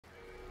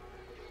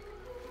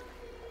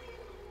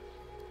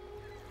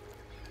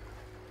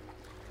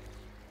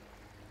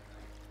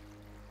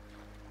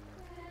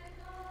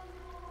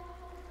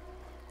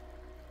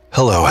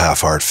Hello,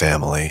 Half-Heart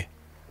family.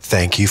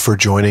 Thank you for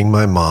joining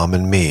my mom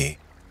and me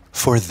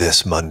for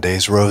this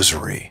Monday's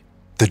Rosary,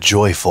 the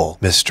joyful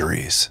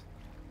mysteries.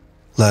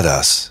 Let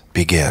us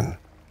begin.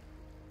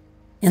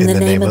 In the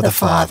name of the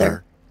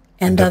Father,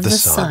 and of the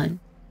Son,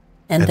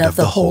 and of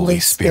the Holy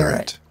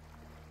Spirit.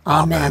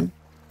 Amen.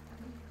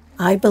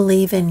 I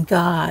believe in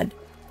God,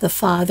 the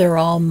Father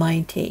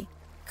Almighty,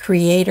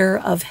 Creator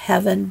of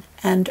heaven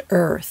and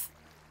earth,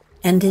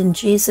 and in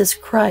Jesus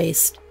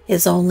Christ,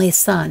 His only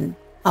Son,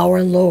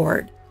 our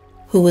Lord,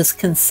 who was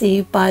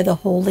conceived by the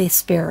Holy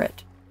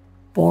Spirit,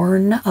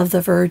 born of the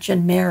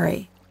Virgin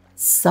Mary,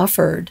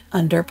 suffered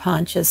under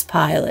Pontius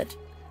Pilate,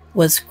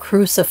 was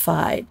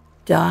crucified,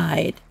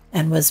 died,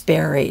 and was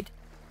buried.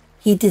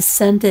 He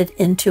descended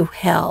into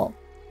hell.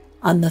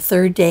 On the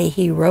third day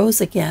he rose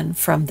again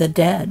from the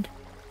dead.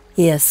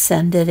 He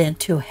ascended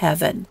into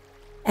heaven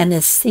and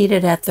is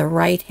seated at the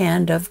right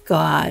hand of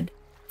God,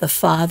 the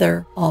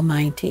Father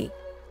Almighty.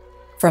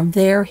 From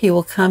there he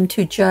will come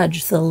to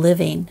judge the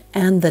living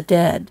and the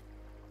dead.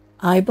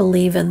 I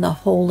believe in the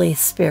Holy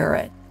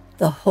Spirit,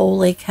 the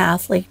Holy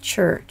Catholic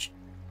Church,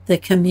 the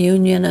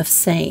communion of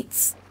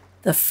saints,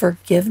 the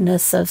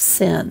forgiveness of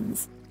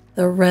sins,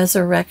 the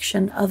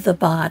resurrection of the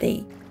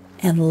body,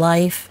 and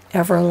life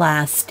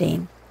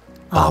everlasting.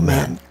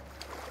 Amen.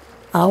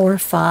 Our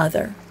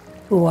Father,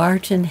 who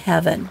art in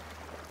heaven,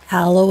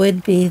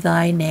 hallowed be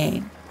thy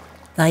name.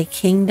 Thy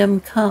kingdom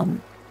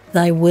come,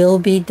 thy will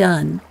be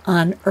done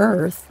on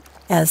earth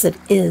as it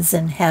is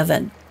in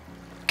heaven.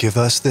 Give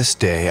us this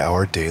day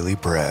our daily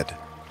bread,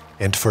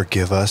 and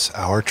forgive us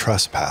our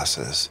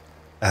trespasses,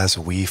 as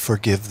we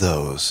forgive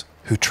those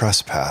who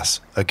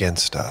trespass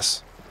against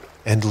us.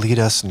 And lead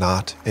us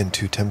not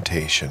into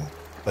temptation,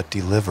 but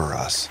deliver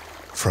us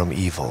from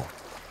evil.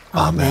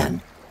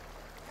 Amen.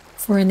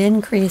 For an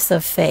increase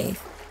of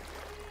faith.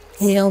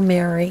 Hail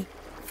Mary,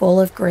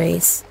 full of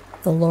grace,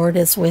 the Lord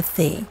is with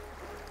thee.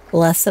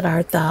 Blessed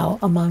art thou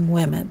among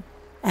women,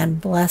 and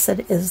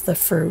blessed is the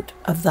fruit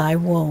of thy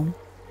womb,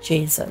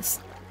 Jesus.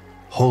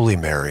 Holy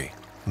Mary,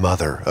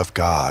 Mother of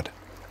God,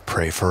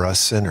 pray for us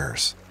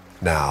sinners,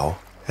 now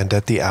and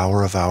at the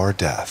hour of our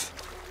death.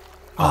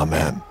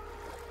 Amen.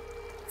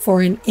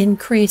 For an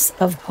increase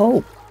of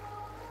hope.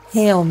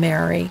 Hail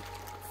Mary,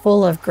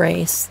 full of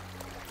grace,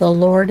 the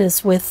Lord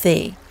is with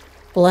thee.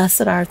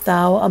 Blessed art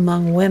thou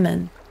among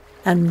women,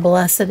 and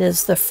blessed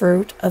is the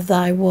fruit of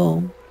thy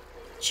womb,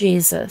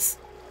 Jesus.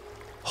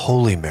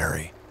 Holy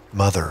Mary,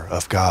 Mother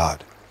of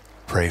God,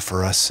 pray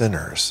for us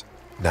sinners,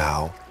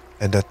 now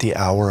and at the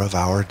hour of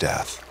our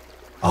death.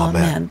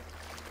 Amen.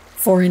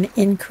 For an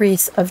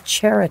increase of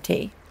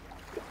charity.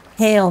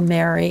 Hail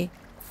Mary,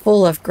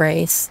 full of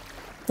grace,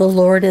 the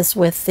Lord is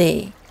with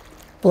thee.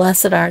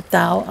 Blessed art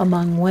thou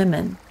among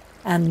women,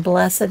 and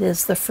blessed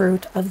is the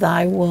fruit of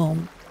thy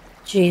womb,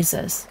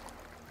 Jesus.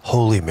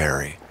 Holy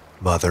Mary,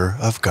 Mother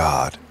of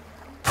God,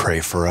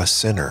 pray for us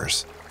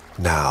sinners,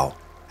 now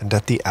and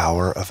at the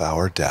hour of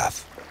our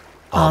death.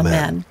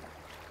 Amen.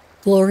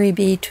 Glory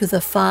be to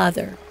the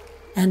Father,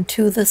 and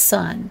to the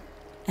Son,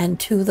 and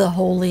to the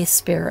Holy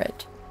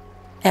Spirit,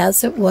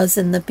 as it was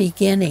in the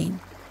beginning,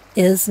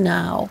 is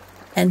now,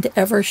 and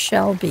ever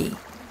shall be,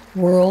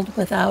 world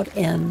without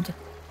end.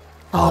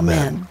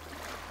 Amen.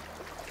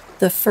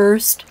 The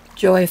first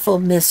joyful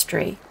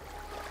mystery,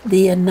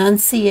 the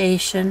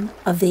Annunciation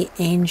of the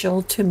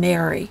angel to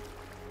Mary.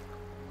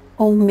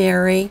 O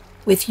Mary,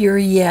 with your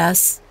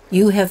yes,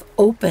 you have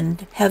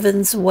opened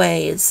heaven's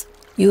ways.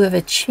 You have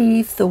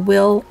achieved the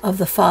will of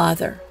the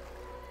Father.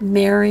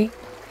 Mary,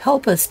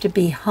 help us to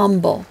be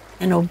humble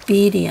and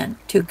obedient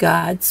to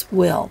God's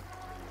will.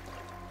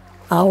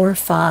 Our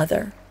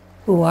Father,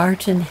 who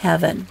art in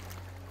heaven,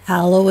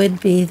 hallowed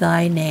be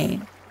thy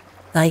name.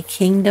 Thy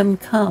kingdom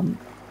come,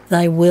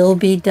 thy will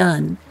be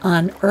done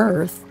on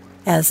earth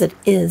as it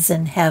is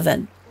in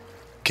heaven.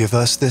 Give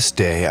us this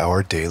day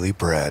our daily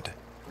bread,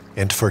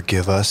 and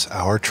forgive us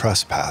our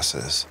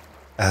trespasses,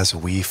 as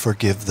we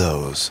forgive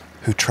those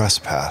who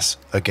trespass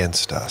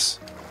against us.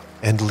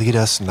 And lead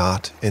us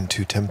not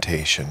into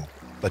temptation,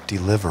 but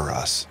deliver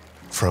us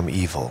from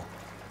evil.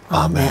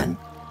 Amen.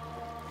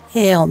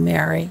 Hail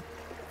Mary,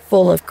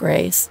 full of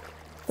grace,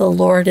 the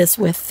Lord is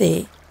with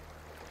thee.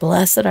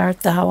 Blessed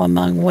art thou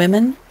among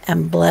women,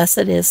 and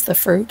blessed is the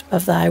fruit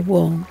of thy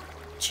womb,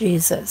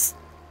 Jesus.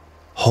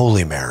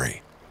 Holy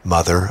Mary,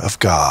 Mother of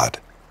God,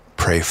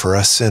 pray for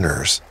us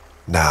sinners,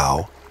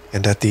 now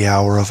and at the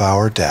hour of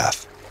our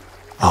death.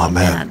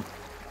 Amen.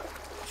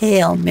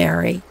 Hail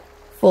Mary,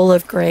 full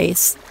of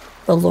grace,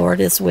 the Lord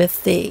is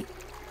with thee.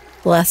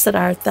 Blessed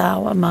art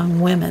thou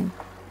among women,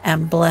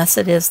 and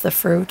blessed is the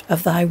fruit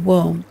of thy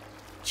womb,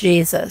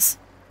 Jesus.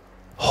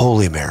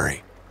 Holy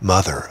Mary,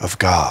 Mother of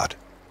God,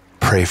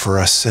 pray for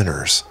us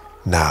sinners,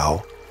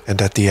 now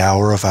and at the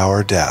hour of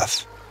our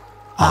death.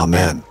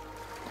 Amen.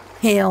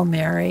 Hail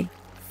Mary,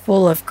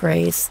 full of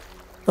grace,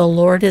 the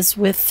Lord is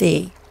with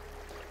thee.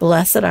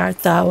 Blessed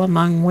art thou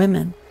among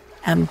women,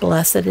 and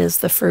blessed is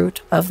the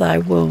fruit of thy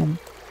womb,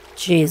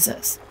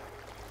 Jesus.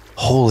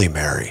 Holy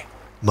Mary,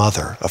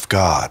 Mother of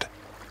God,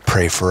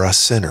 pray for us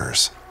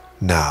sinners,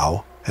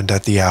 now and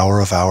at the hour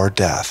of our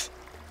death.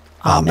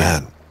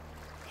 Amen.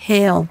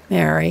 Hail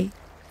Mary,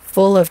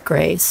 full of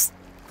grace,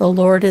 the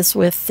Lord is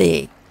with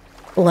thee.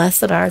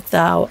 Blessed art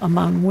thou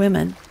among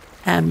women,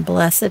 and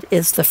blessed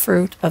is the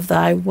fruit of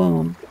thy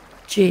womb,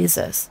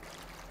 Jesus.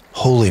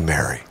 Holy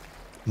Mary,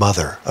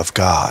 Mother of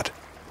God,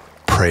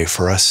 pray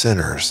for us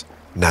sinners,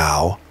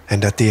 now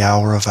and at the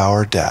hour of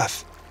our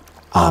death.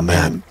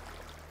 Amen.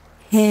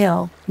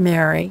 Hail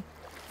Mary,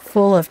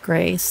 full of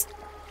grace,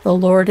 the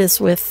Lord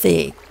is with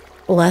thee.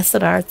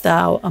 Blessed art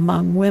thou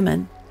among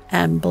women,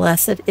 and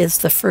blessed is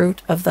the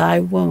fruit of thy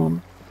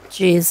womb,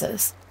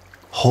 Jesus.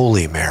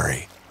 Holy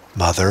Mary,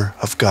 Mother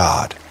of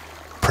God,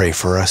 pray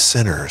for us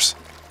sinners,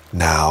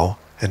 now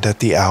and at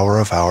the hour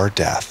of our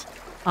death.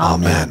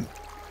 Amen.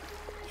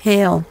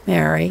 Hail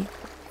Mary,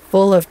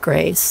 full of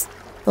grace,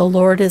 the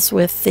Lord is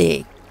with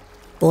thee.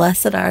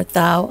 Blessed art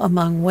thou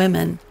among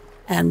women,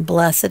 and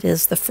blessed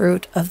is the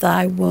fruit of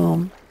thy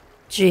womb,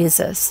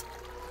 Jesus.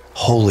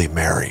 Holy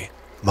Mary,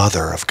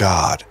 Mother of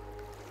God,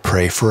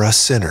 pray for us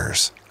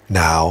sinners,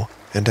 now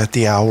and at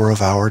the hour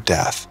of our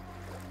death.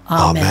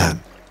 Amen.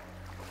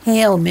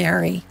 Hail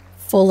Mary,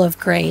 full of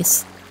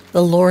grace,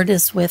 the Lord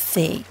is with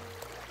thee.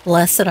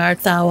 Blessed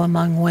art thou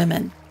among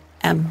women,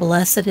 and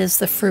blessed is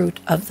the fruit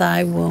of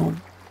thy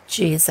womb,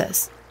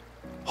 Jesus.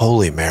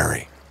 Holy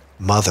Mary,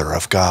 Mother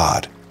of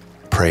God,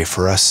 pray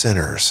for us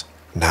sinners,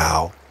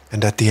 now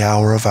and at the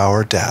hour of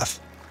our death.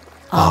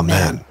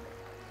 Amen.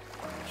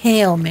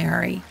 Hail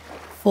Mary,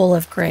 full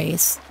of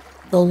grace,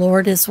 the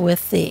Lord is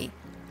with thee.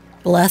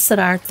 Blessed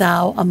art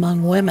thou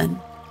among women,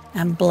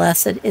 and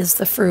blessed is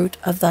the fruit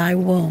of thy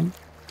womb,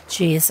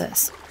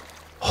 Jesus.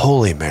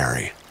 Holy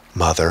Mary,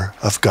 Mother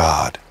of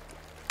God,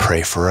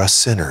 pray for us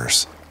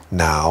sinners,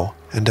 now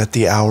and at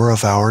the hour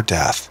of our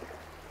death.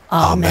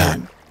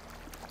 Amen.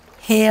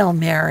 Hail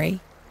Mary,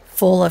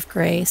 full of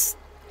grace,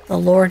 the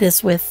Lord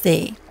is with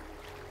thee.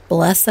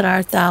 Blessed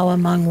art thou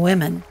among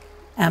women,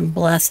 and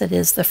blessed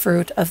is the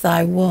fruit of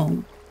thy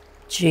womb,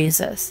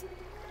 Jesus.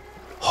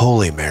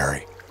 Holy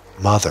Mary,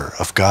 Mother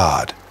of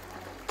God,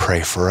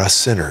 pray for us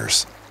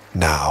sinners,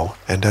 now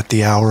and at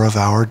the hour of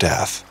our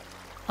death.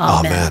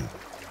 Amen.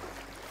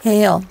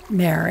 Hail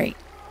Mary,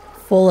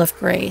 full of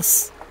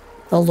grace,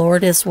 the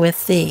Lord is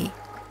with thee.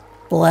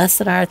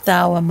 Blessed art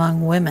thou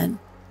among women,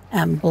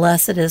 and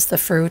blessed is the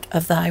fruit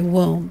of thy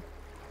womb,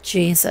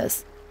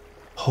 Jesus.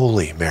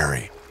 Holy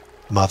Mary,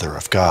 Mother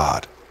of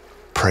God,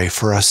 pray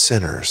for us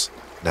sinners,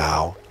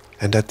 now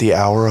and at the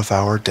hour of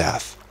our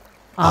death.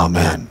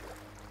 Amen.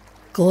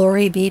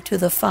 Glory be to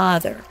the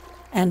Father,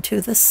 and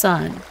to the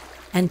Son,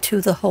 and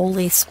to the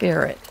Holy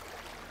Spirit,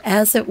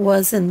 as it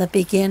was in the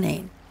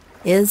beginning,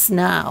 is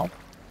now,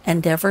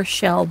 and ever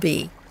shall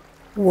be,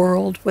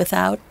 world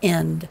without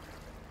end.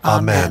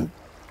 Amen.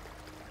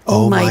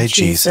 O my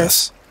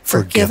Jesus,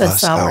 forgive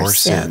us our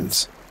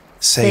sins,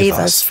 save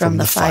us from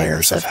the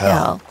fires of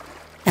hell,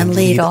 and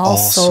lead all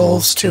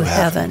souls to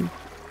heaven,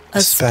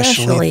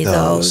 especially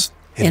those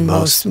in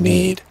most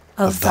need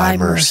of thy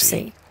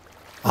mercy.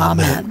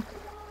 Amen.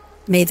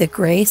 May the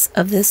grace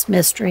of this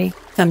mystery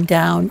come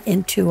down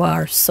into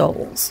our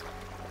souls.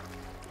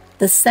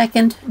 The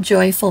second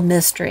joyful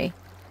mystery,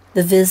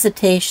 the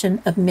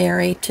visitation of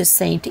Mary to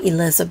Saint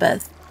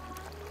Elizabeth.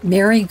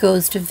 Mary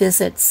goes to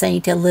visit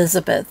Saint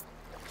Elizabeth.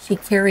 She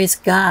carries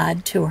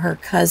God to her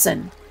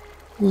cousin.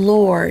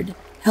 Lord,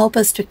 help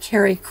us to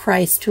carry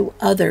Christ to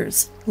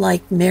others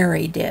like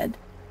Mary did.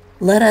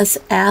 Let us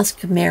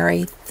ask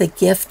Mary the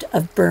gift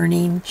of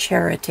burning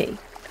charity.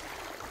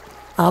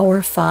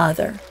 Our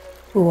Father,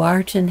 who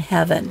art in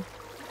heaven,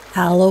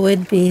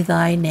 hallowed be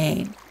thy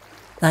name.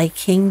 Thy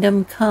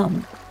kingdom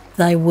come,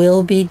 thy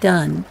will be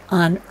done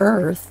on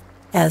earth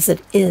as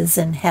it is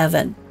in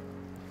heaven.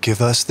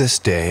 Give us this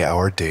day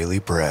our daily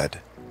bread,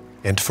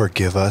 and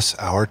forgive us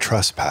our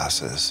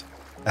trespasses,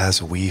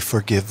 as we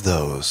forgive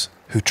those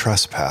who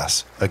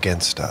trespass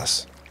against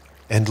us.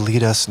 And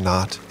lead us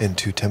not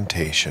into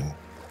temptation,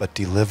 but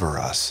deliver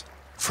us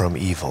from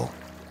evil.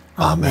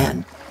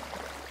 Amen.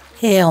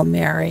 Hail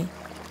Mary,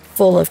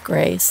 full of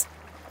grace,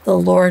 the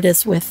Lord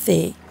is with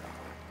thee.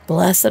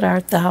 Blessed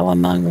art thou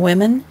among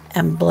women,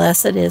 and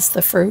blessed is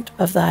the fruit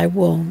of thy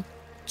womb,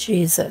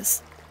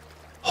 Jesus.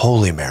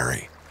 Holy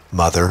Mary,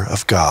 Mother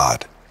of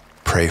God,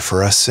 pray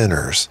for us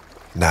sinners,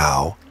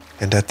 now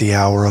and at the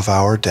hour of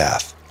our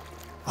death.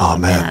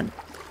 Amen.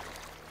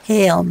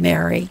 Hail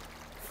Mary,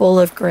 full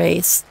of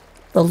grace,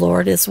 the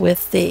Lord is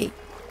with thee.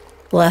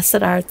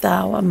 Blessed art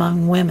thou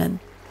among women,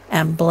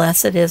 and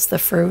blessed is the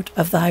fruit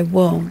of thy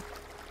womb,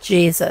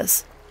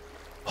 Jesus.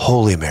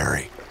 Holy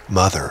Mary,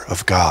 Mother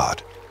of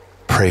God,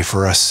 pray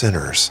for us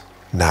sinners,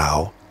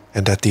 now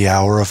and at the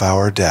hour of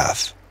our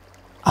death.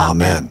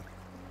 Amen.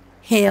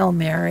 Hail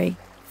Mary,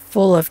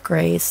 full of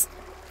grace,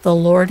 the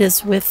Lord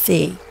is with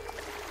thee.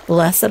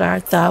 Blessed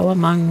art thou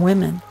among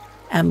women,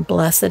 and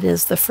blessed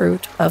is the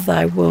fruit of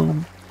thy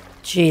womb,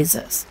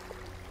 Jesus.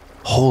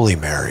 Holy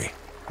Mary,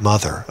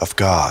 Mother of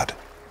God,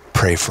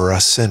 pray for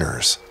us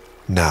sinners,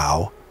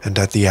 now and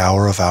at the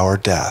hour of our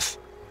death.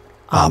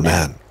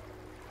 Amen.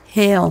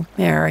 Hail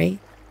Mary,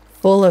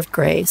 full of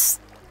grace,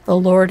 the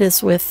Lord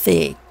is with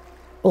thee.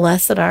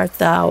 Blessed art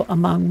thou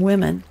among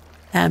women,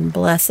 and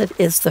blessed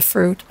is the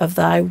fruit of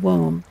thy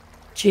womb,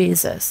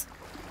 Jesus.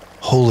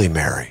 Holy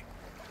Mary,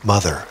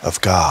 Mother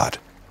of God,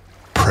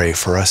 pray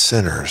for us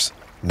sinners,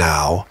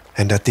 now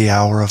and at the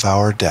hour of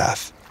our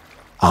death.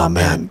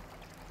 Amen.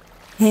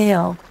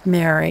 Hail,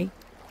 Mary,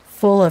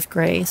 full of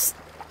grace,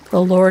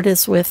 the Lord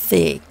is with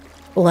thee.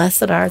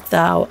 Blessed art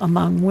thou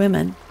among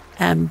women,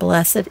 and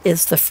blessed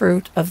is the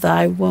fruit of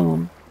thy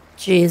womb,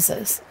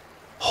 Jesus.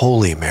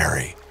 Holy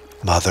Mary,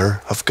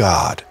 Mother of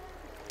God,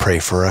 pray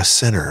for us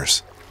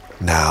sinners,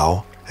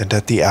 now and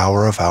at the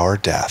hour of our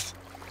death.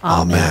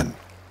 Amen.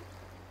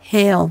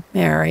 Hail,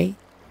 Mary,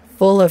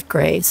 full of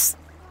grace,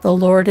 the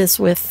Lord is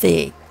with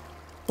thee.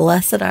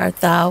 Blessed art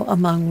thou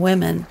among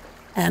women,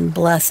 and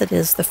blessed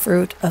is the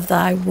fruit of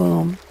thy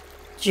womb,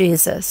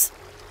 Jesus.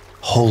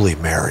 Holy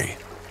Mary,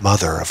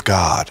 Mother of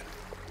God,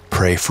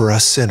 pray for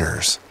us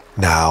sinners,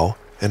 now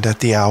and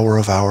at the hour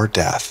of our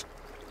death.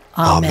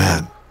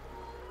 Amen.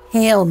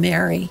 Hail,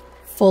 Mary,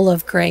 full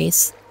of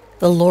grace,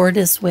 the Lord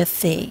is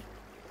with thee.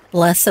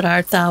 Blessed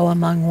art thou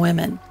among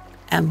women,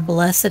 and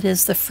blessed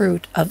is the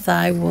fruit of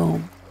thy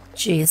womb,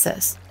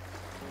 Jesus.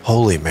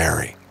 Holy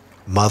Mary,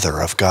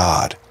 Mother of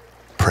God,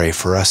 pray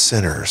for us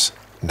sinners,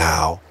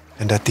 now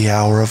and at the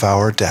hour of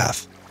our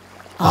death.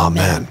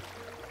 Amen.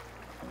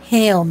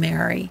 Hail,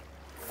 Mary,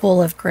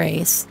 full of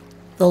grace,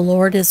 the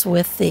Lord is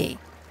with thee.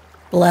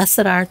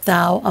 Blessed art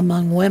thou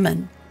among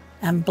women,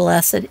 and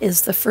blessed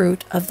is the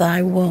fruit of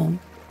thy womb,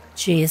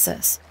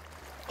 Jesus.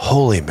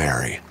 Holy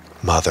Mary,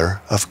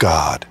 Mother of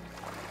God,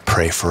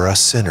 pray for us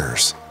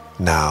sinners,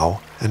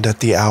 now and at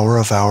the hour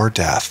of our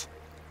death.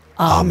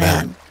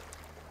 Amen.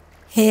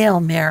 Hail,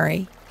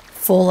 Mary,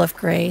 full of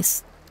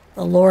grace,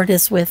 the Lord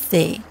is with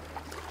thee.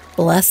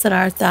 Blessed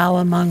art thou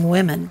among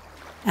women,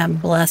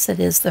 and blessed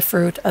is the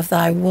fruit of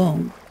thy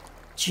womb,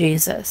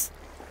 Jesus.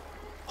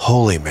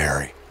 Holy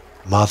Mary,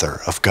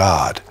 Mother of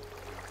God,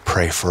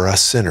 pray for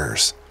us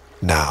sinners,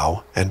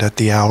 now and at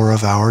the hour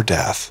of our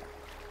death.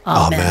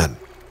 Amen.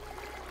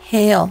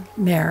 Hail,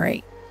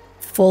 Mary,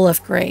 full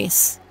of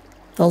grace,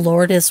 the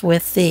Lord is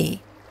with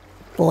thee.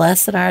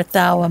 Blessed art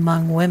thou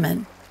among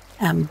women,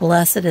 and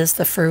blessed is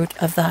the fruit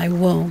of thy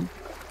womb,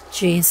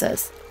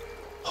 Jesus.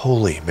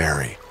 Holy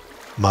Mary,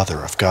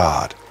 Mother of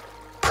God,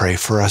 pray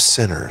for us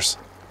sinners,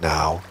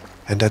 now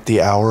and at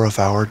the hour of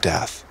our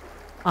death.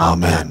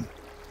 Amen.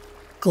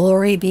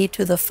 Glory be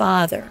to the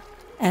Father,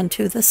 and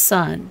to the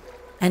Son,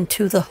 and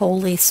to the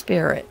Holy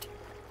Spirit,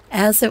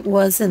 as it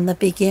was in the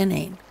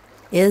beginning,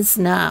 is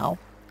now,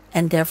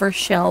 and ever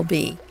shall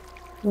be,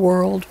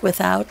 world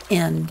without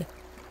end.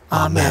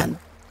 Amen.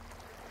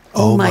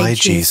 O my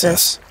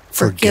Jesus,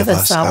 forgive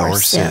us our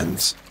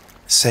sins,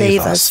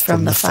 save us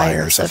from the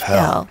fires of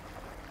hell,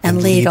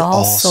 and lead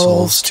all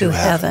souls to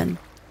heaven,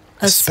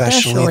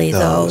 especially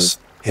those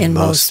in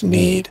most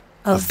need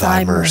of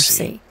thy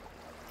mercy.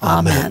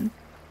 Amen.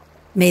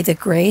 May the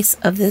grace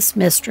of this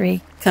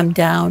mystery come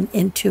down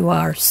into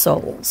our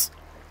souls.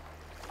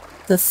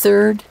 The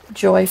third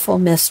joyful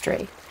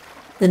mystery,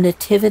 the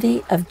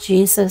Nativity of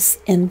Jesus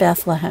in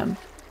Bethlehem.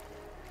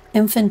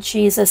 Infant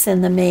Jesus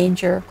in the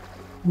manger,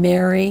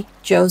 Mary,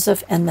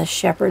 Joseph, and the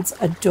shepherds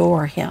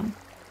adore him.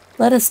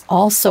 Let us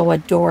also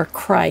adore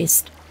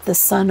Christ, the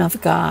Son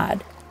of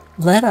God.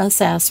 Let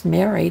us ask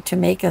Mary to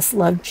make us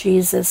love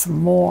Jesus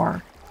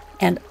more,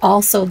 and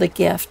also the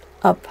gift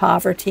of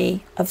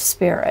poverty of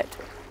spirit.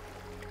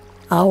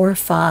 Our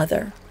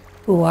Father,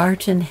 who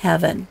art in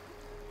heaven,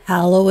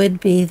 hallowed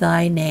be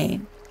thy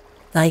name.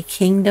 Thy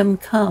kingdom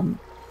come,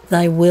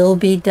 thy will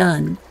be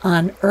done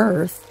on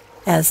earth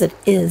as it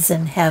is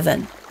in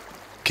heaven.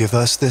 Give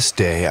us this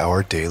day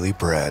our daily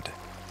bread,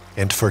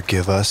 and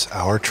forgive us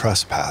our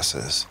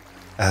trespasses,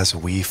 as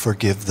we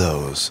forgive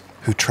those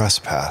who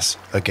trespass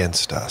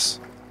against us.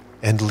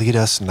 And lead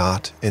us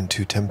not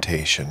into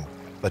temptation,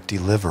 but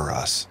deliver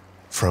us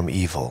from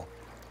evil.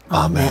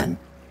 Amen.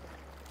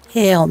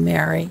 Hail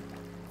Mary,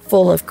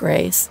 full of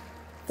grace,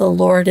 the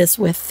Lord is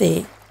with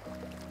thee.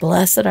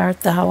 Blessed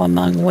art thou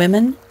among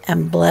women,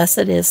 and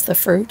blessed is the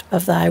fruit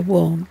of thy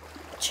womb,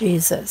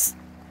 Jesus.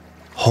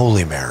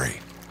 Holy Mary,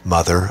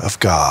 Mother of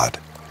God,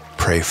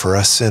 pray for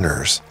us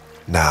sinners,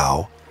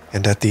 now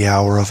and at the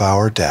hour of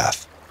our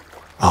death.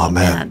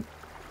 Amen.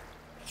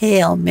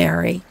 Hail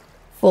Mary,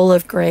 full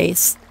of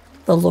grace,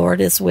 the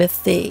Lord is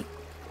with thee.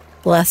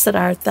 Blessed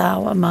art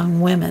thou among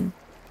women,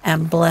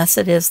 and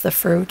blessed is the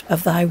fruit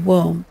of thy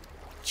womb,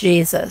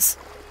 Jesus.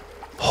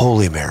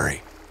 Holy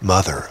Mary,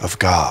 Mother of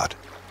God,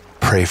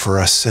 pray for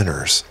us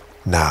sinners,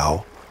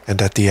 now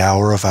and at the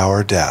hour of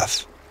our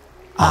death.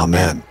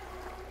 Amen.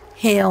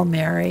 Hail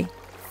Mary,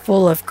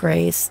 full of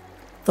grace,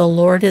 the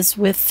Lord is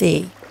with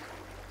thee.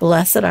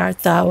 Blessed art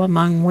thou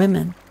among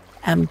women,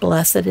 and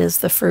blessed is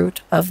the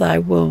fruit of thy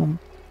womb,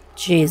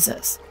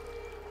 Jesus.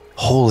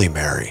 Holy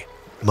Mary,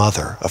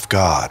 Mother of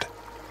God,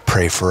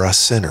 pray for us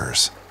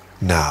sinners,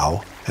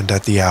 now and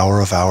at the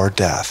hour of our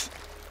death.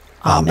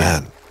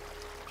 Amen.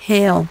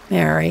 Hail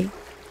Mary,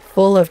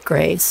 full of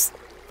grace,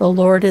 the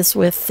Lord is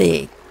with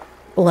thee.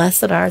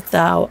 Blessed art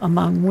thou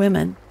among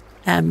women,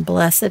 and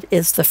blessed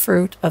is the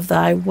fruit of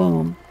thy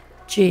womb,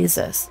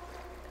 Jesus.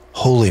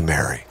 Holy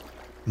Mary,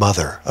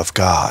 Mother of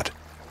God,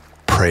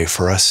 pray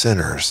for us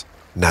sinners,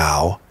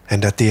 now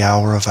and at the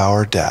hour of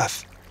our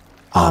death.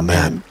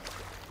 Amen.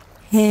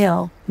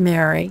 Hail,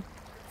 Mary,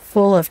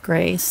 full of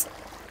grace,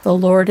 the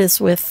Lord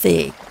is with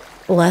thee.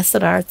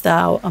 Blessed art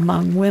thou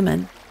among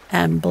women,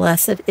 and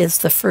blessed is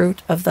the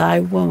fruit of thy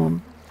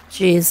womb,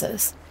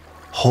 Jesus.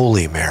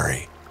 Holy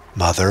Mary,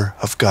 Mother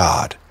of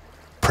God,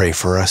 pray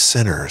for us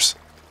sinners,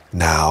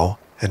 now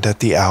and at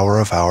the hour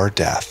of our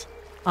death.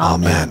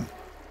 Amen.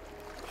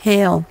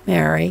 Hail,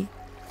 Mary,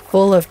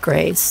 full of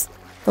grace,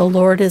 the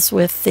Lord is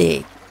with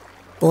thee.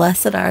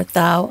 Blessed art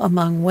thou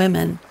among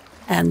women,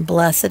 and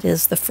blessed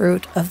is the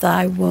fruit of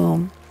thy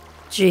womb,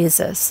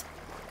 Jesus.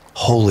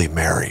 Holy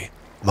Mary,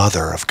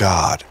 Mother of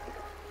God,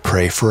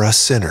 pray for us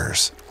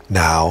sinners,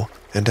 now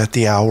and at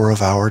the hour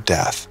of our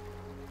death.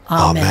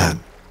 Amen.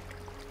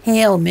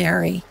 Hail,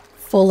 Mary,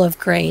 full of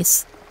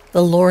grace,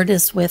 the Lord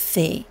is with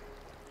thee.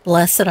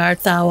 Blessed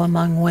art thou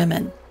among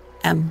women,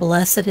 and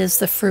blessed is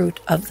the fruit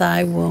of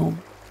thy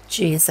womb,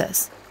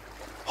 Jesus.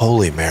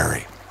 Holy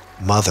Mary,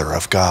 Mother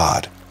of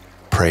God,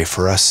 pray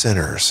for us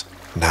sinners,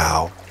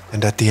 now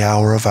and at the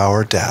hour of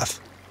our death.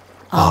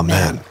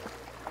 Amen.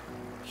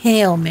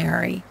 Hail,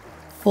 Mary,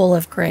 full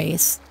of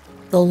grace,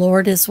 the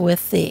Lord is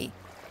with thee.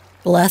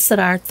 Blessed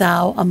art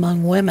thou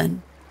among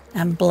women,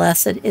 and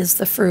blessed is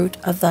the fruit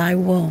of thy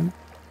womb,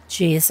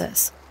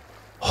 Jesus.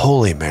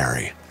 Holy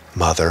Mary,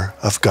 Mother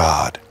of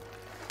God,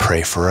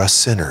 pray for us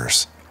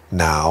sinners,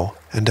 now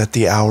and at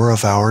the hour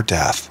of our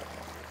death.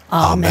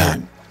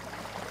 Amen.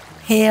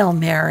 Hail,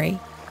 Mary,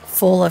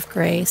 full of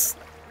grace,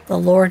 the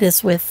Lord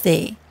is with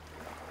thee.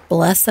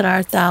 Blessed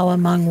art thou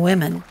among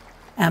women,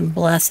 and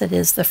blessed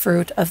is the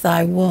fruit of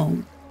thy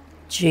womb,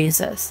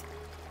 Jesus.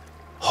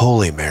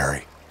 Holy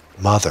Mary,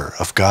 Mother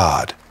of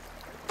God,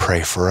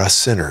 pray for us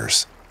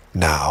sinners,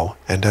 now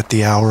and at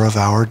the hour of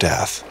our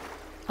death.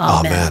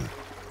 Amen.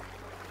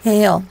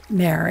 Hail,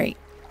 Mary,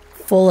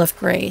 full of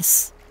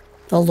grace,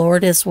 the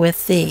Lord is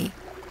with thee.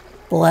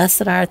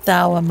 Blessed art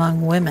thou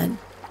among women,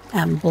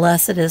 and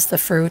blessed is the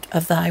fruit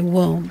of thy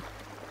womb,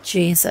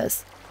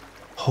 Jesus.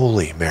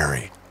 Holy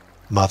Mary,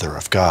 Mother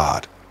of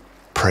God,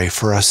 pray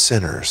for us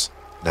sinners,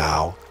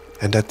 now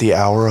and at the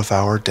hour of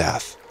our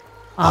death.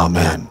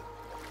 Amen.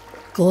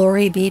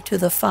 Glory be to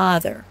the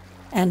Father,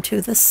 and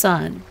to the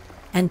Son,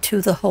 and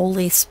to the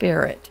Holy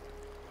Spirit,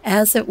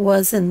 as it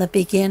was in the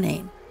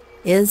beginning,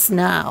 is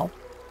now,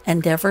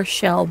 and ever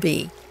shall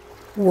be,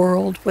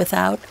 world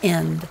without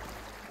end.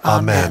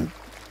 Amen.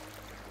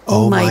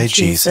 O my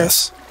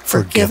Jesus,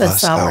 forgive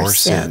us our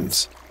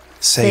sins,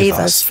 save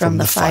us from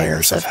the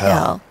fires of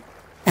hell,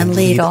 and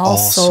lead all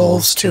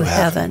souls to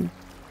heaven,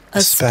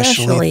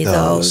 especially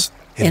those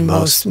in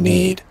most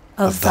need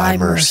of thy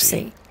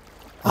mercy.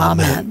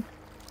 Amen.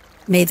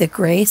 May the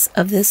grace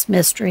of this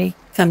mystery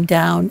come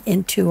down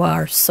into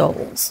our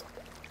souls.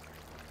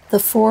 The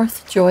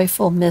fourth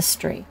joyful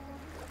mystery,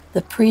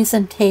 the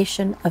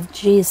presentation of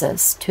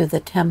Jesus to the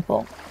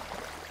temple.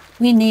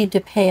 We need to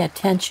pay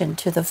attention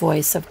to the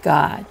voice of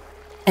God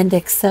and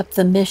accept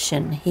the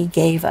mission he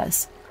gave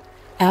us.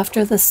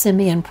 After the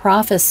Simeon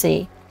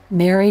prophecy,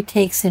 Mary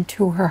takes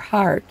into her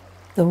heart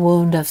the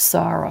wound of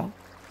sorrow,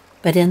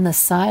 but in the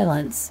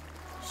silence,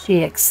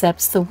 she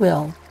accepts the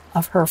will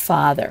of her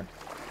Father.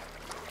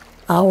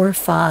 Our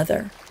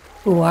Father,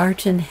 who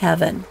art in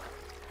heaven,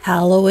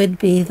 hallowed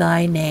be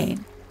thy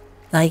name.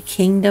 Thy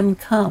kingdom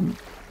come,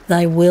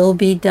 thy will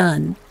be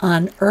done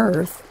on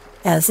earth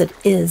as it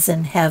is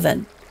in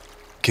heaven.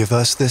 Give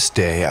us this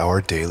day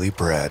our daily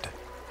bread,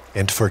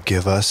 and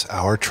forgive us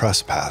our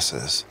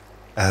trespasses,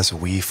 as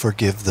we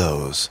forgive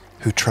those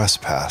who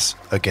trespass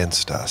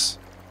against us.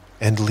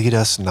 And lead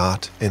us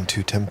not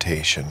into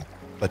temptation,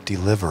 but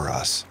deliver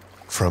us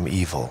from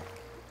evil.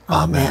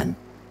 Amen.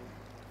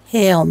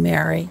 Hail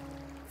Mary,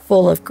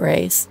 full of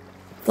grace,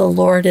 the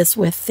Lord is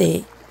with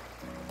thee.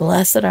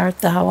 Blessed art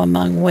thou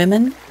among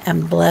women,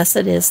 and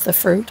blessed is the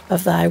fruit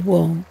of thy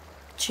womb,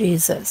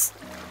 Jesus.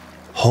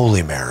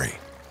 Holy Mary,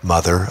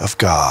 Mother of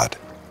God,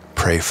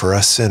 pray for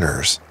us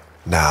sinners,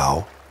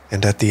 now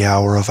and at the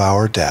hour of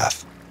our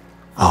death.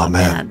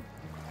 Amen.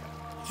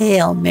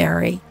 Hail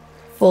Mary,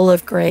 full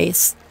of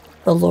grace,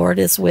 the Lord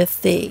is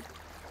with thee.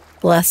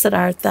 Blessed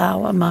art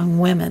thou among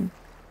women,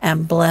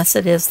 and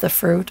blessed is the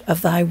fruit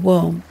of thy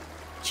womb,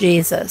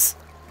 Jesus.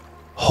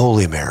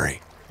 Holy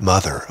Mary,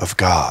 Mother of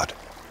God,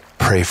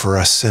 pray for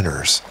us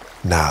sinners,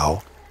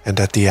 now and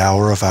at the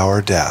hour of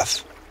our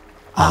death.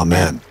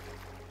 Amen.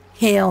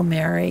 Hail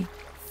Mary,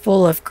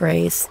 full of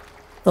grace,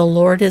 the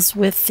Lord is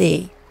with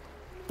thee.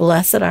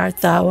 Blessed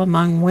art thou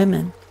among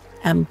women,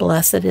 and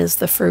blessed is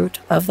the fruit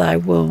of thy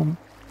womb,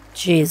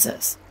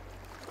 Jesus.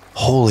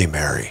 Holy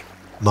Mary,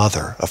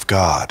 Mother of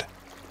God,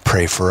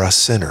 pray for us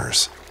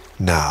sinners,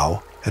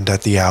 now and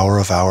at the hour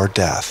of our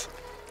death.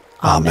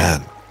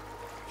 Amen.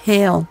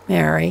 Hail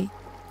Mary,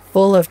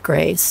 full of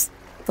grace,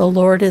 the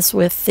Lord is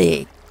with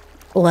thee.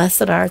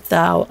 Blessed art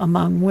thou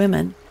among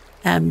women,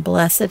 and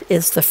blessed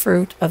is the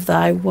fruit of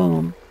thy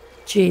womb,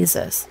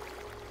 Jesus.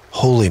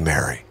 Holy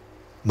Mary,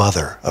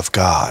 Mother of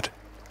God,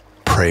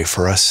 pray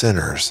for us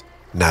sinners,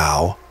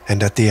 now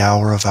and at the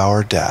hour of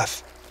our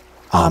death.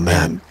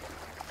 Amen.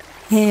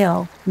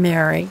 Hail,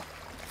 Mary,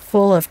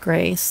 full of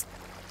grace,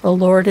 the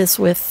Lord is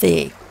with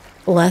thee.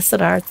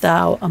 Blessed art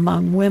thou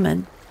among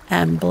women,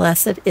 and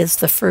blessed is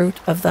the fruit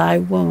of thy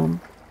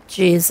womb,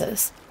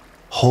 Jesus.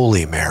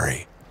 Holy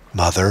Mary,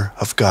 Mother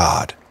of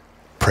God,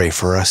 pray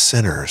for us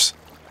sinners,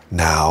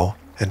 now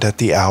and at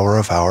the hour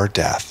of our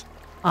death.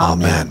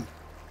 Amen.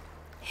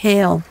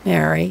 Hail,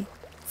 Mary,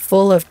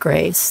 full of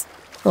grace,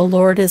 the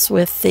Lord is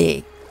with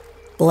thee.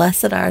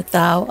 Blessed art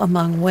thou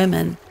among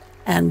women,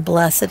 and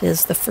blessed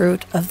is the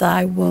fruit of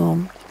thy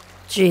womb,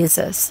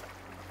 Jesus.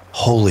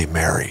 Holy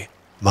Mary,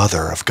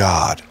 Mother of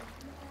God,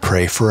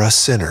 pray for us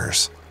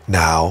sinners,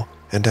 now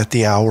and at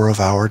the hour of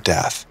our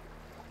death.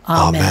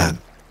 Amen.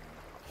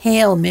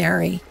 Hail,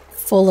 Mary,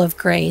 full of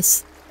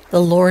grace,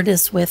 the Lord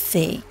is with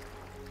thee.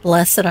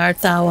 Blessed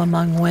art thou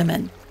among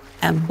women,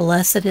 and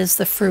blessed is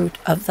the fruit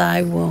of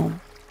thy womb,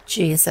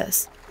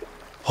 Jesus.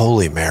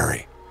 Holy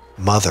Mary,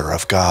 Mother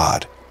of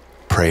God,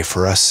 pray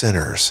for us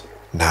sinners,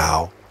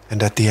 now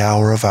and at the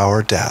hour of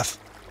our death.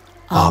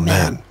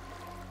 Amen.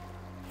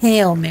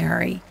 Hail,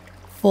 Mary,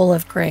 full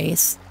of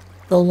grace,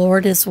 the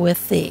Lord is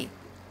with thee.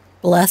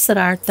 Blessed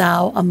art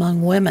thou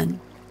among women,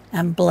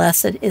 and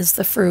blessed is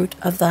the fruit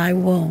of thy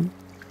womb,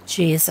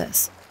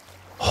 Jesus.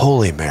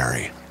 Holy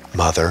Mary,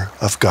 Mother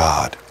of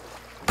God,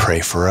 pray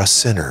for us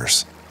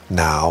sinners,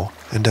 now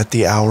and at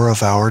the hour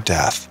of our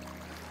death.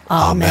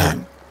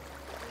 Amen.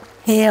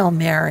 Hail,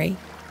 Mary,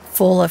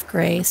 full of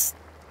grace,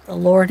 the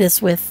Lord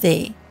is with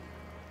thee.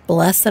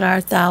 Blessed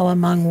art thou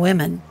among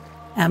women,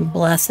 and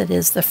blessed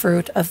is the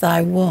fruit of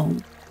thy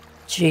womb,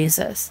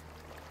 Jesus.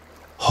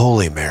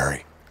 Holy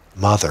Mary,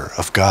 Mother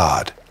of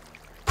God,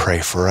 pray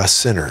for us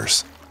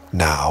sinners,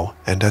 now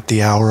and at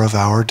the hour of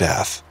our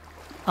death.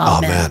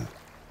 Amen.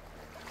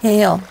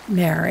 Hail,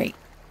 Mary,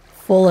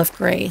 full of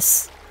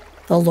grace,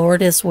 the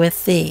Lord is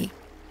with thee.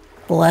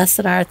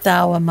 Blessed art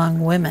thou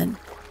among women,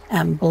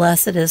 and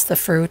blessed is the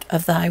fruit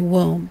of thy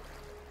womb,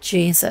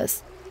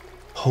 Jesus.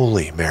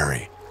 Holy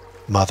Mary,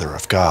 Mother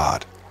of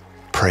God,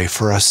 pray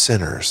for us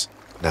sinners,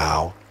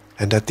 now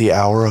and at the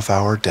hour of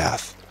our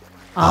death.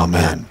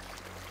 Amen.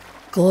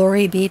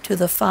 Glory be to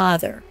the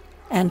Father,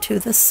 and to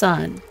the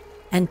Son,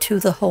 and to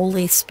the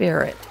Holy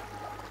Spirit,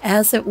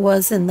 as it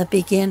was in the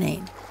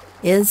beginning,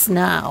 is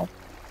now,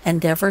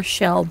 and ever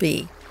shall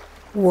be,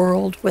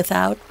 world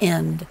without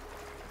end.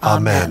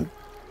 Amen.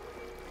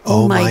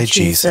 O my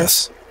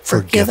Jesus,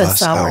 forgive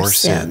us our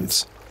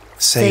sins,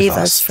 save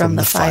us from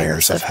the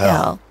fires of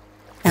hell,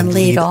 and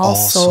lead all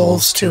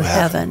souls to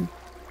heaven,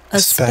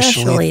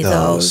 especially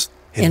those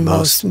in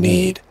most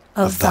need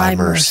of thy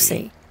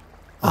mercy.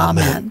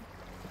 Amen.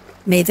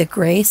 May the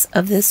grace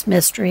of this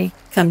mystery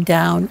come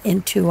down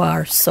into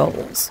our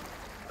souls.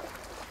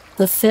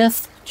 The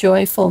fifth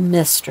joyful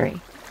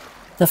mystery,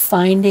 the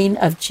finding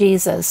of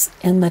Jesus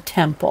in the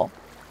temple.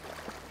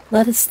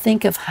 Let us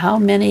think of how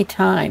many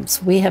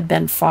times we have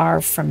been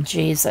far from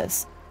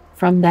Jesus,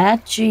 from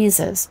that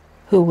Jesus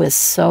who with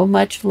so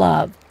much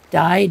love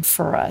died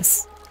for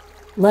us.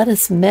 Let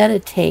us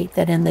meditate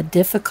that in the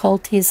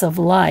difficulties of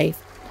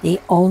life, the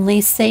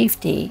only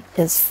safety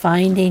is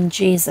finding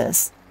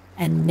Jesus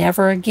and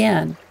never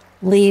again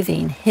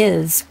leaving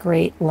his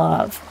great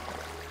love.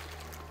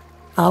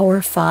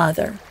 Our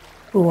Father,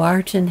 who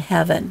art in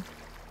heaven,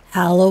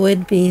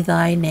 hallowed be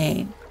thy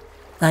name.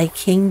 Thy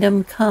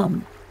kingdom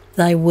come,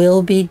 thy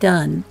will be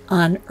done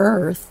on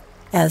earth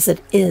as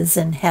it is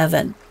in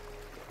heaven.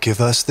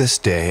 Give us this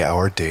day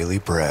our daily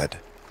bread,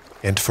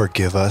 and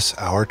forgive us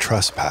our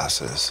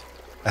trespasses,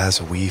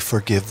 as we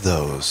forgive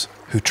those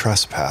who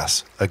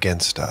trespass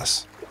against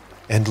us.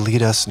 And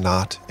lead us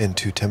not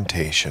into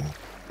temptation,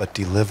 but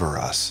deliver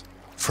us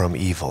from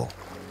evil.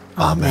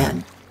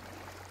 Amen.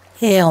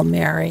 Hail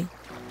Mary,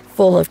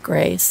 full of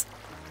grace,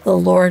 the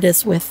Lord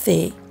is with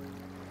thee.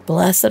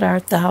 Blessed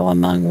art thou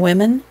among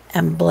women,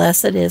 and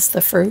blessed is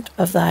the fruit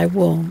of thy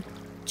womb,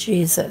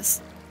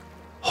 Jesus.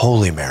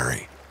 Holy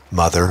Mary,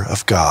 Mother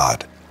of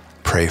God,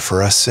 pray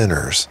for us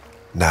sinners,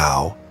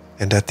 now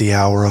and at the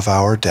hour of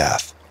our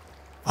death.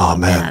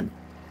 Amen.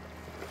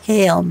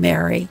 Hail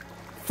Mary,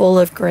 full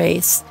of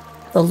grace,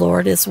 the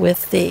Lord is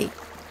with thee.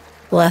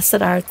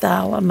 Blessed art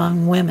thou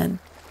among women,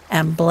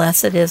 and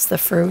blessed is the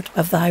fruit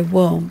of thy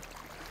womb,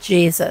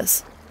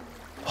 Jesus.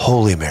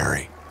 Holy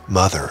Mary,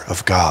 Mother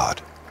of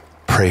God,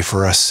 pray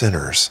for us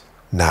sinners,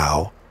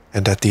 now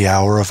and at the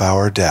hour of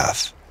our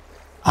death.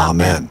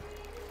 Amen.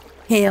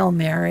 Hail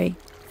Mary,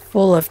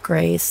 full of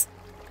grace,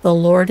 the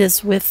Lord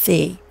is with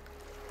thee.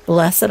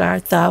 Blessed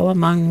art thou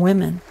among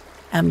women,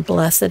 and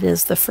blessed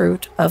is the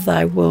fruit of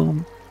thy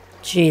womb,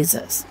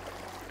 Jesus.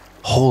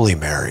 Holy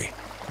Mary,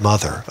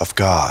 Mother of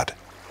God,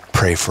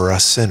 pray for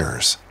us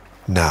sinners,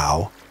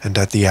 now and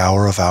at the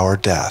hour of our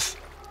death.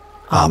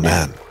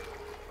 Amen.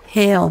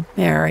 Hail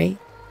Mary,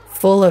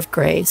 full of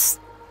grace,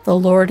 the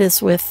Lord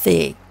is with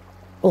thee.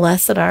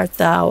 Blessed art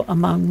thou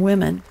among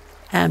women,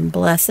 and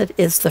blessed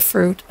is the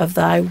fruit of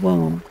thy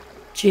womb,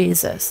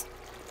 Jesus.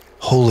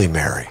 Holy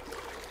Mary,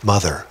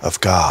 Mother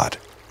of God,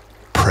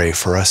 pray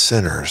for us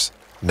sinners,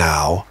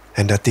 now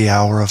and at the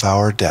hour of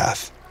our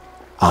death.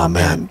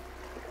 Amen.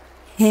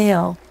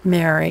 Hail,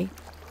 Mary,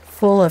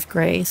 full of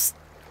grace,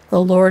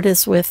 the Lord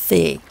is with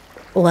thee.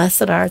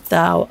 Blessed art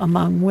thou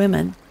among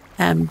women,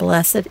 and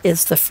blessed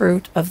is the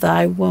fruit of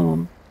thy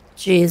womb,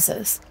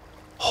 Jesus.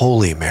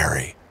 Holy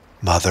Mary,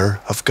 Mother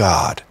of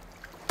God,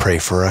 pray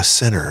for us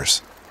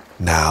sinners,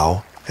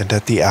 now and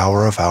at the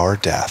hour of our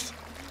death.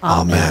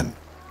 Amen.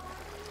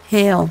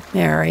 Hail,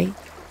 Mary,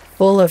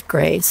 full of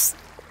grace,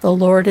 the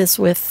Lord is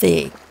with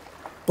thee.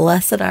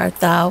 Blessed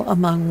art thou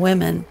among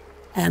women,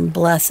 and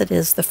blessed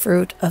is the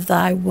fruit of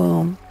thy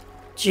womb,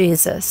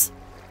 Jesus.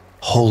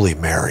 Holy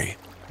Mary,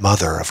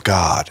 Mother of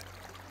God,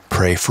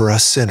 pray for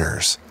us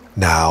sinners,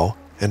 now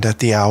and at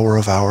the hour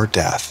of our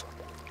death.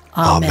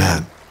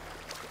 Amen.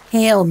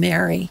 Hail,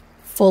 Mary,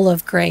 full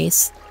of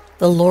grace,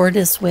 the Lord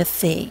is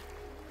with thee.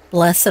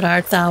 Blessed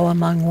art thou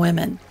among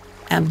women,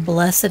 and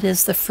blessed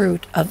is the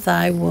fruit of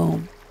thy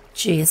womb,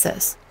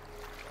 Jesus.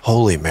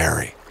 Holy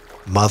Mary,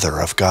 Mother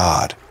of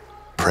God,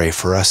 pray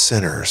for us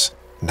sinners,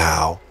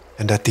 now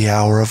and at the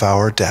hour of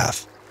our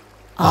death.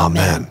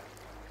 Amen.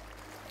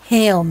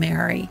 Hail,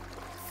 Mary,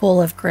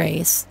 full of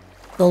grace,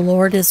 the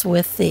Lord is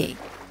with thee.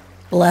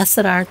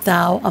 Blessed art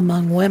thou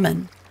among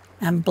women,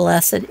 and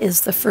blessed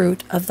is the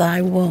fruit of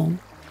thy womb,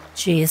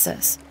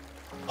 Jesus.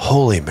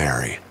 Holy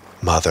Mary,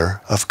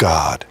 Mother of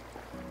God,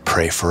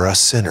 pray for us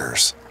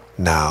sinners,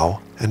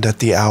 now and at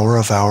the hour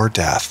of our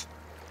death.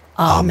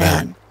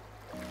 Amen.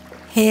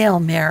 Hail,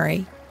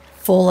 Mary,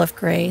 full of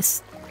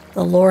grace,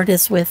 the Lord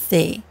is with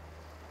thee.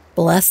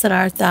 Blessed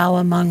art thou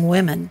among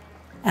women,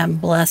 and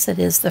blessed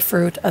is the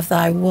fruit of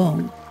thy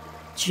womb,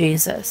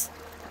 Jesus.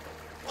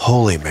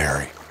 Holy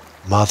Mary,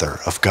 Mother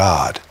of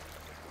God,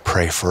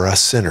 pray for us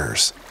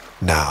sinners,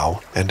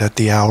 now and at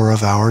the hour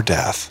of our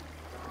death.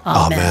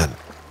 Amen.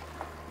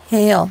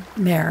 Hail,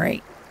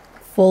 Mary,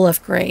 full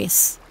of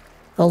grace,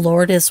 the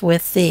Lord is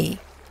with thee.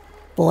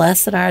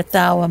 Blessed art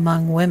thou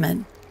among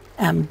women,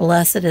 and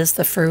blessed is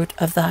the fruit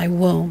of thy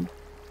womb,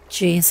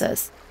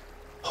 Jesus.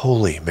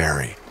 Holy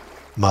Mary,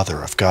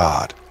 Mother of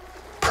God,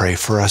 pray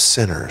for us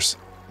sinners,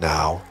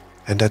 now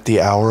and at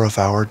the hour of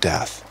our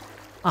death.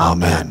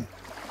 Amen.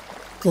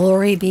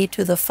 Glory be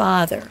to the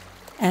Father,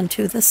 and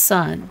to the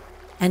Son,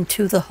 and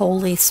to the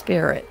Holy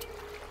Spirit,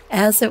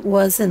 as it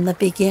was in the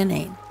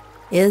beginning,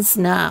 is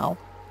now,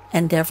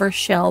 and ever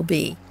shall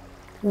be,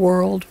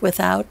 world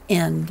without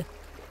end.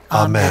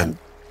 Amen.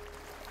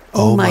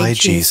 O my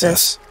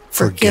Jesus,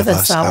 forgive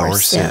us our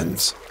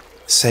sins,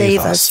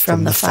 save us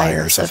from the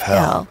fires of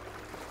hell,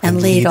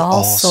 and lead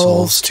all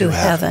souls to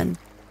heaven,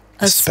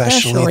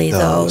 especially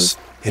those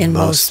in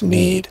most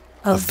need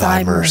of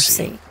thy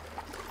mercy.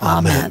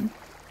 Amen.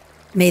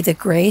 May the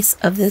grace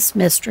of this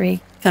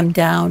mystery come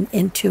down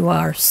into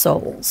our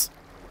souls.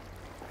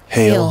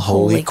 Hail,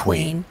 Holy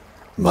Queen,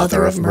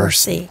 Mother of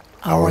mercy,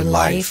 our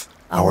life,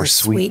 our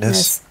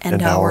sweetness,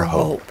 and our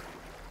hope.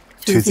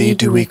 To thee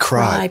do we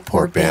cry,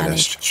 poor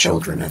banished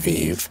children of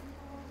Eve.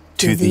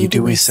 To thee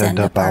do we send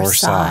up our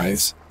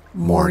sighs,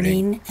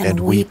 mourning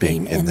and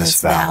weeping in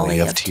this valley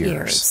of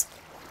tears.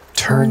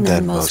 Turn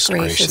then, most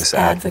gracious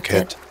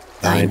Advocate,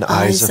 thine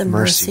eyes of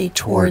mercy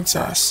towards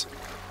us,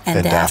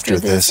 and after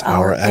this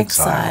our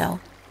exile,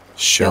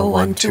 show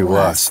unto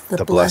us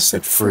the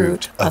blessed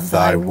fruit of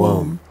thy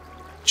womb,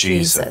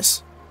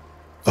 Jesus.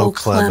 O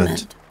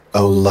clement,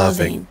 O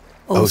loving,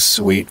 O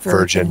sweet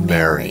Virgin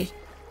Mary,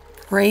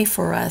 pray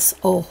for us,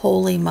 O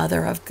Holy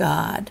Mother of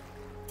God,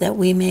 that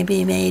we may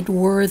be made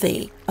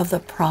worthy of the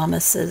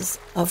promises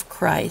of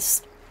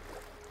Christ.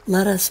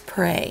 Let us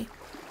pray.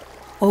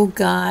 O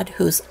God,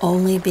 whose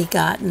only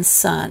begotten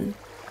Son,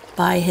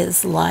 by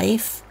his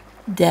life,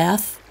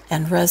 death,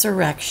 and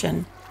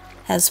resurrection,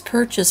 has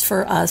purchased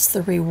for us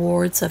the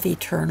rewards of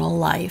eternal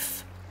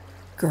life,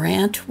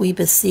 grant, we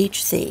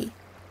beseech thee,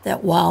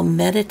 that while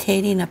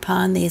meditating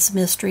upon these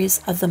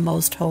mysteries of the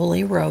most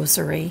holy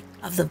Rosary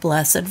of the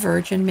Blessed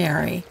Virgin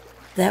Mary,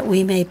 that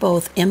we may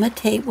both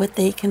imitate what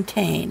they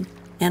contain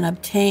and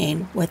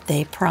obtain what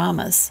they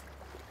promise.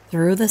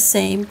 Through the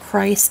same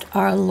Christ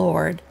our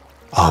Lord.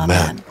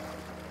 Amen.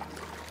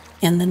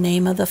 In the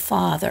name of the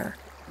Father,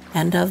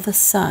 and of the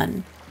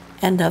Son,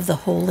 and of the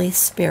Holy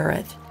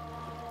Spirit.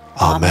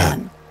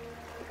 Amen.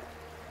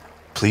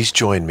 Please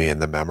join me in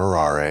the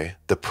Memorare,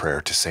 the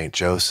prayer to Saint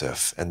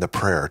Joseph, and the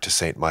prayer to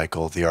Saint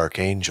Michael the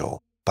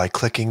Archangel by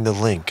clicking the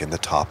link in the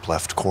top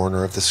left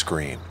corner of the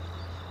screen.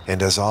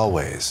 And as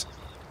always,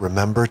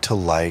 remember to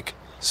like,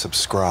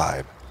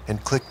 subscribe,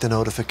 and click the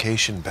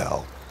notification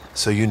bell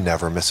so you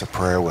never miss a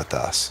prayer with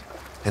us,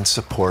 and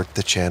support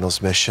the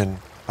channel's mission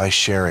by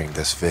sharing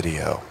this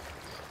video.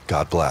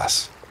 God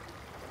bless.